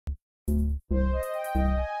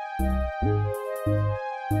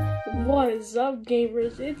What is up,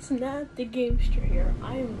 gamers? It's Nat the Gamester here.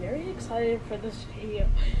 I am very excited for this video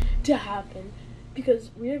to happen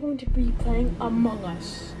because we are going to be playing Among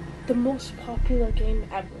Us, the most popular game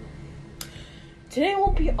ever. Today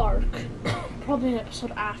won't be Ark, probably an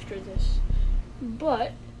episode after this,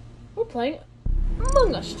 but we're playing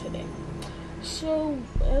Among Us today. So,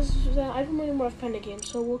 I've been waiting to find a game,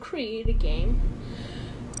 so we'll create a game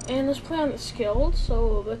and let's play on the skill.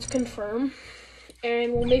 So let's confirm.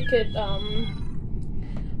 And we'll make it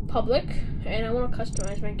public, and I want to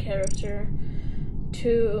customize my character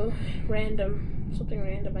to something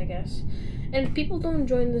random, I guess. And if people don't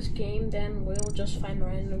join this game, then we'll just find a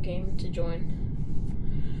random game to join.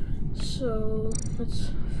 So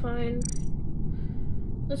let's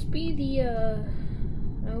be the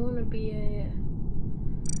I want to be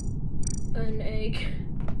an egg.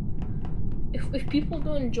 If people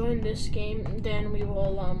don't join this game, then we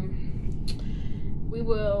will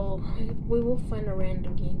find a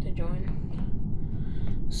random game to join.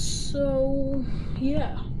 So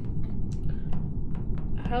yeah,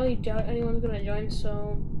 I highly doubt anyone's gonna join,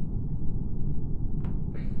 so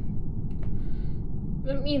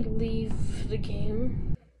let me leave the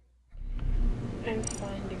game and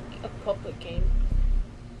find a public game.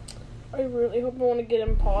 I really hope I want to get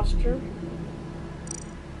imposter.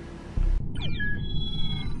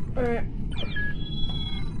 Alright,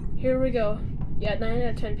 here we go. Yeah, 9 out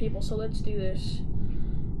of 10 people, so let's do this.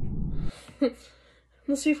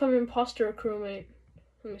 Let's see if I'm imposter or crewmate.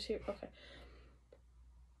 Let me see. Okay.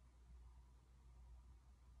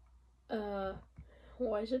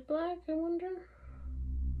 Why is it black, I wonder?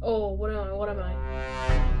 Oh, what am I?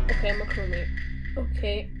 Okay, I'm a crewmate.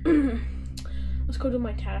 Okay. Let's go do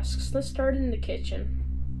my tasks. Let's start in the kitchen.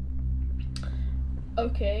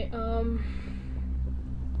 Okay,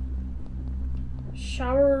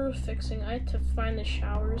 shower fixing. I have to find the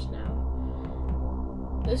showers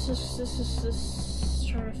now. This is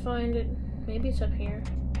trying to find it. Maybe it's up here.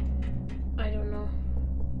 I don't know.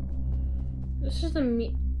 This is the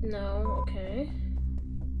no, okay.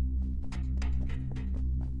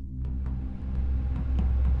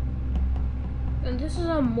 And this is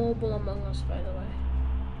a mobile Among Us, by the way.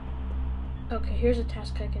 Okay, here's a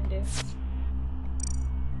task I can do.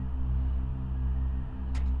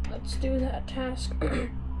 Let's do that task.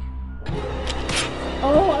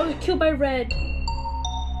 Oh, I was killed by red.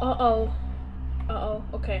 Uh-oh. Uh-oh,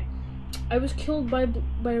 okay. I was killed by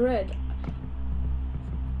red.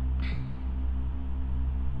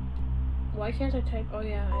 Why can't I type? Oh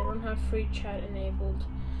yeah, I don't have free chat enabled.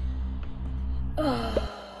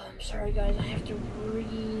 I'm sorry guys, I have to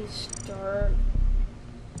restart.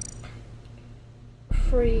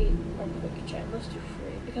 Free or quick chat. Let's do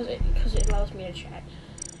free because it allows me to chat.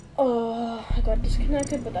 Oh, I got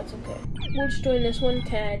disconnected, but that's okay. We'll just join this one.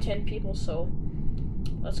 10 out of 10 people, so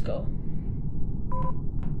let's go.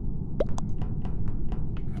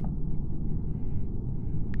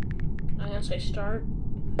 I'm gonna say start.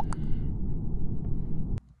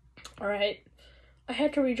 Alright. I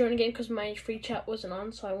had to rejoin again because my free chat wasn't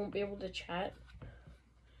on, so I won't be able to chat.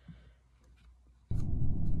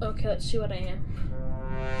 Okay, let's see what I am.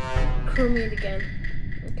 Crewmate again.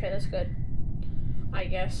 Okay, that's good. I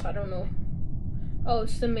guess, I don't know. Oh,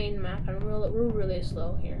 it's the main map, and we're really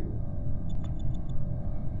slow here.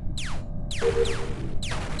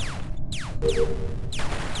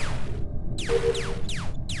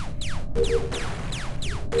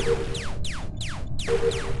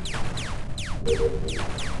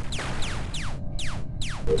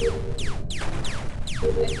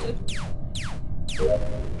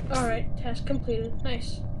 Alright, task completed.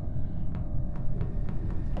 Nice.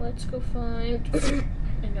 Let's go find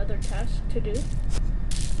another task to do.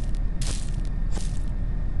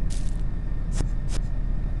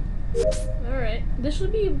 Alright, this will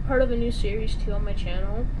be part of a new series too on my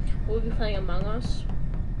channel. We'll be playing Among Us.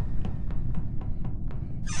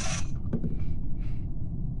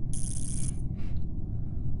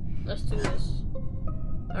 Let's do this.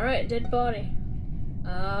 Alright, dead body.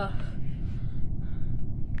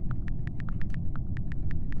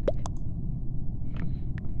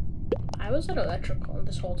 I was at electrical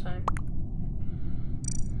this whole time.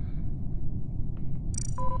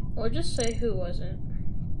 Or just say who wasn't.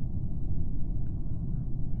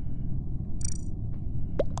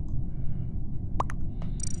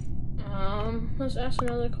 Let's ask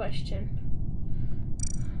another question.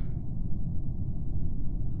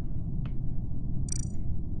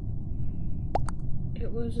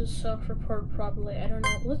 It was a self-report probably. I don't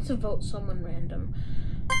know. Let's vote someone random.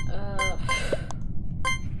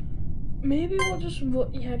 Maybe we'll just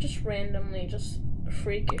vote, yeah, just randomly, just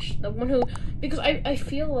Freakish. The one who, because I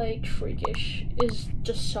feel like Freakish is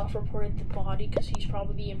just self-reported the body because he's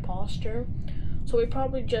probably the imposter. So he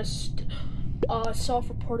probably just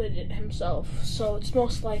self-reported it himself. So it's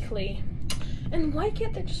most likely. And why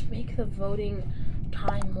can't they just make the voting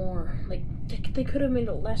time more? Like, they could have made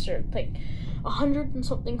it lesser. Like, 100 and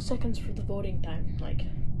something seconds for the voting time. Like,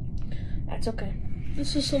 that's okay.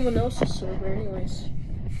 This is someone else's server anyways.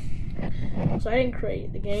 So I didn't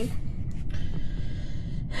create the game.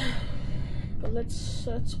 But let's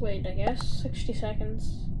wait, I guess. 60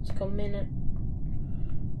 seconds. Let's go a minute.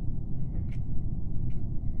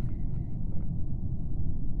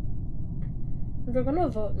 They're gonna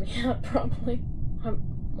vote me out, probably.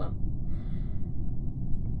 Well.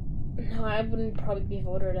 No, I wouldn't probably be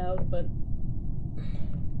voted out, but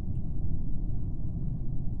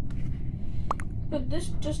this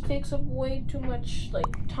just takes up way too much,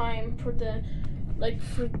 like, time for the, like,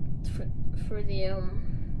 for the,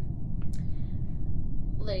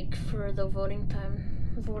 like, for the voting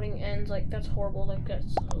time. Voting ends, like, that's horrible, like,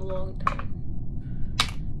 that's a long time.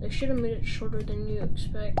 They should have made it shorter than you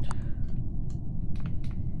expect.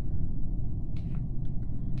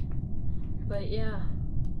 But, yeah.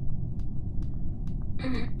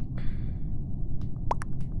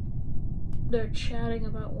 They're chatting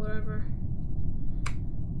about whatever.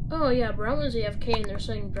 Oh yeah, Brown was AFK and they're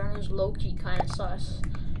saying Brown is low-key kind of sus.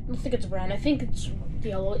 I don't think it's Brown, I think it's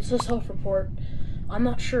yellow. It's a self-report. I'm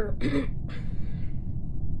not sure.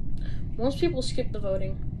 Most people skip the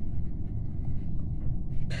voting.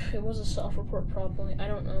 It was a self-report probably, I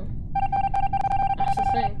don't know. That's the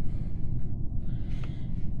thing.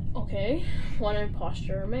 Okay, one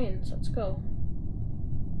imposter remains, let's go.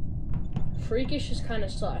 Freakish is kind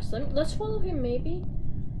of sus. Let's follow him, maybe.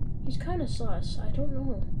 He's kind of sus. I don't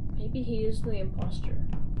know. Maybe he is the imposter.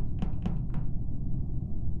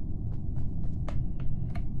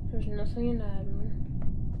 There's nothing in admin.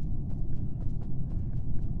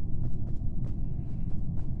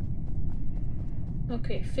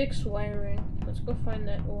 Okay, fix wiring. Let's go find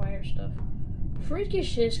that wire stuff.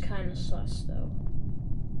 Freakish is kind of sus, though.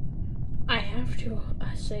 I have to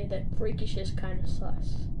say that Freakish is kind of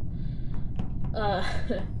sus.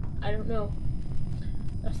 I don't know.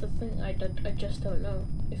 That's the thing. I just don't know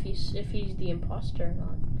if he's the imposter or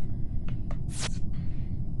not.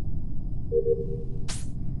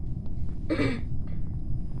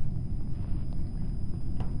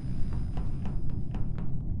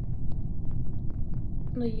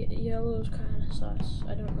 The yellow is kind of sus.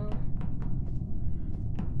 I don't know.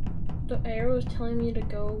 The arrow is telling me to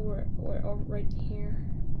go where right here.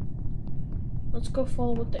 Let's go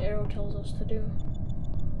follow what the arrow tells us to do.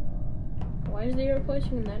 Why is the arrow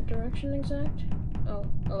pointing in that direction exact? Oh,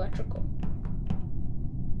 electrical.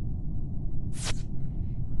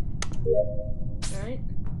 Alright.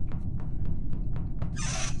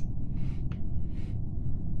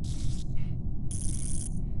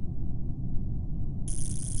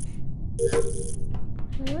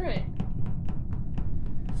 Alright.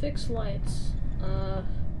 Fix lights.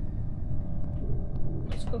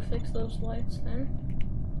 Let's go fix those lights then.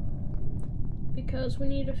 Because we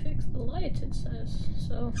need to fix the lights, it says.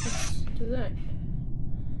 So let's do that.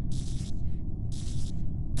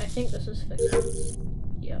 I think this is fixed.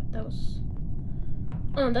 Yep, that was.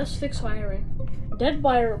 Oh, that's fixed wiring. Dead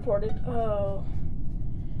wire reported. Oh.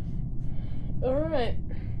 Alright.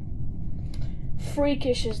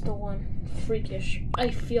 Freakish is the one. Freakish.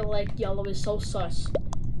 I feel like yellow is so sus.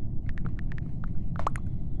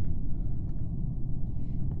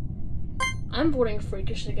 I'm voting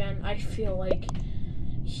Freakish again. I feel like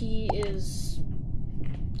he is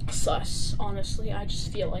sus, honestly. I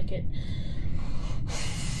just feel like it.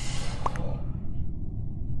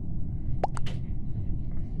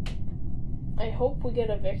 I hope we get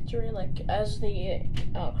a victory, like, as the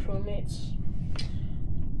crewmates.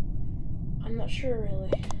 I'm not sure,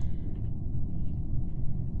 really.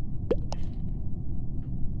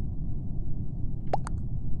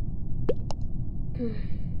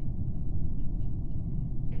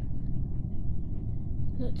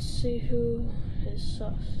 Let's see who is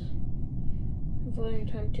sus. Voting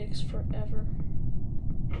time takes forever.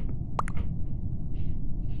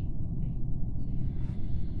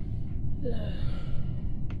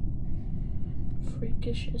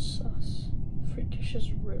 Freakish is sus. Freakish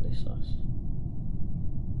is really sus.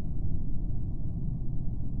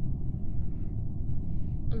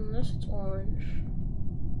 Unless it's orange.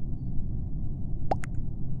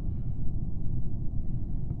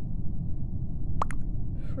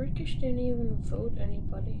 Freakish didn't even vote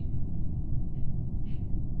anybody.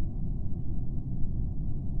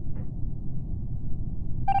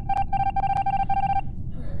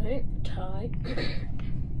 light.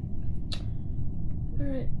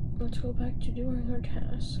 Alright, let's go back to doing our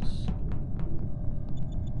tasks.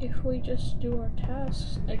 If we just do our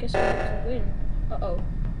tasks, I guess we have to win. Uh-oh.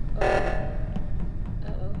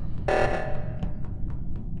 Uh-oh.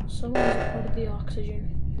 Someone's a part of the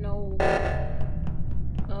oxygen. No.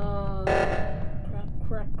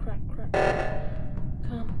 Crap.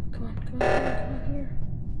 Come on here.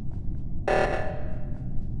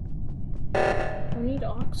 We need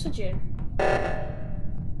oxygen.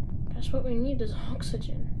 That's what we need is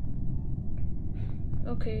oxygen.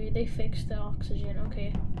 Okay, they fixed the oxygen.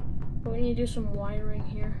 Okay. But we need to do some wiring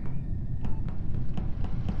here.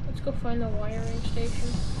 Let's go find the wiring station.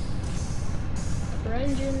 Upper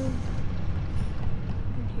engine.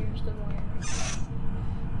 And here's the wiring.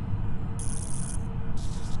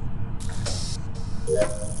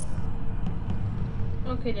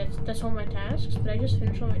 Okay, that's all my tasks. Did I just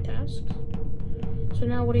finish all my tasks? So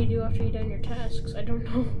now what do you do after you've done your tasks? I don't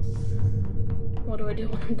know. What do I do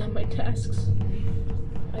when I'm done my tasks?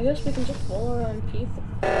 I guess we can just follow around people.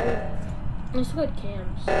 Oh, let's look at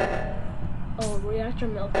cams. Oh, reactor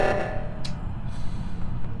meltdown.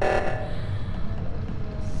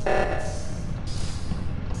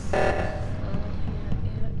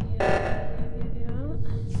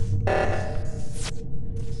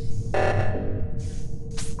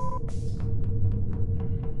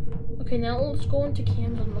 Okay, now let's go into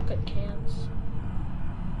cams and look at cans.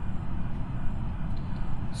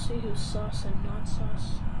 See who's sus and not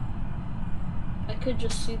sus. I could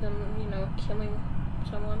just see them, you know, killing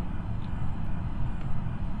someone.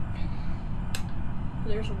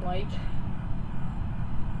 There's a light.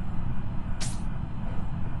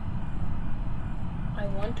 I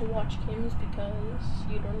want to watch cams because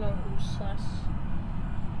you don't know who's sus.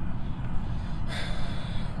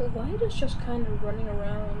 White is just kind of running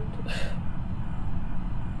around.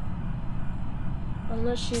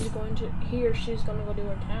 Unless she's going to, she's gonna go do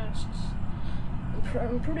her tasks.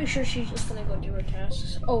 I'm pretty sure she's just gonna go do her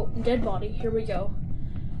tasks. Oh, dead body, here we go.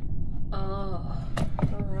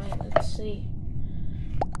 Alright, let's see.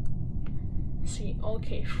 See,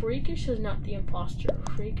 okay, Freakish is not the imposter.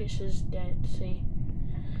 Freakish is dead, see.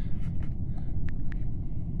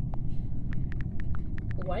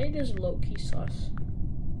 White is low-key sus.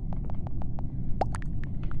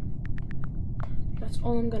 That's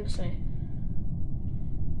all I'm gonna say.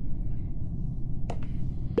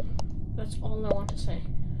 That's all I want to say.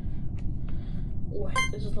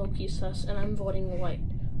 White is low-key sus, and I'm voting white.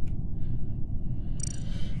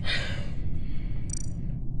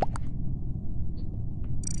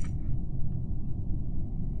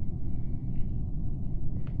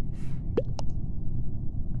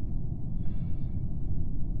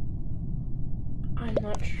 I'm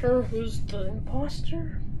not sure who's the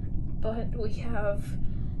imposter, but we have,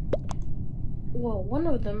 well, one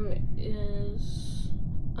of them is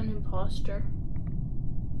an imposter.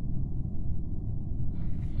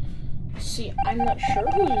 See, I'm not sure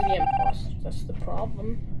who's the imposter. That's the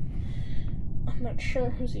problem. I'm not sure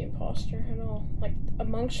who's the imposter at all. Like,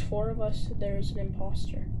 amongst 4 of us, there's an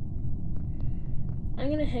imposter. I'm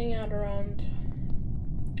gonna hang out around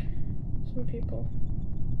some people.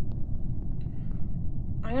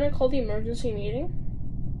 I'm gonna call the emergency meeting.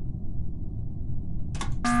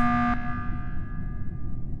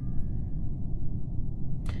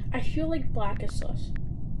 I feel like black is sus.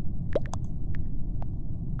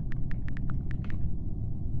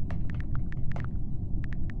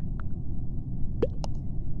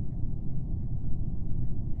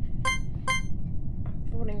 I'm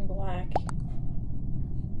voting black.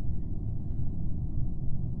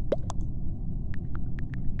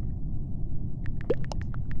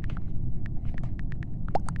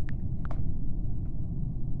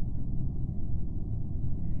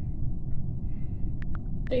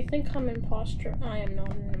 They think I'm an imposter. I am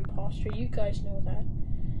not an imposter. You guys know that.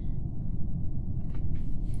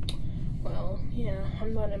 Well, yeah,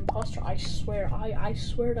 I'm not an imposter. I swear. I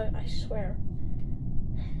swear. I swear.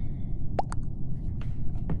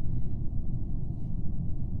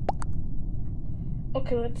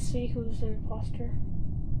 Okay, let's see who's an imposter.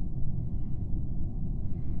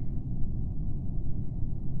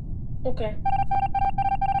 Okay.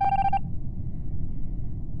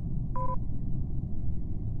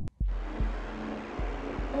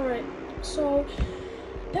 Alright, so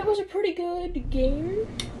that was a pretty good game.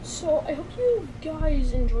 So I hope you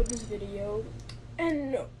guys enjoyed this video.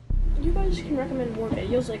 And you guys can recommend more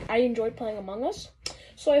videos. Like, I enjoyed playing Among Us.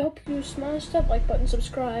 So I hope you smash that like button,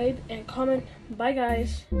 subscribe, and comment. Bye,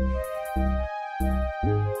 guys.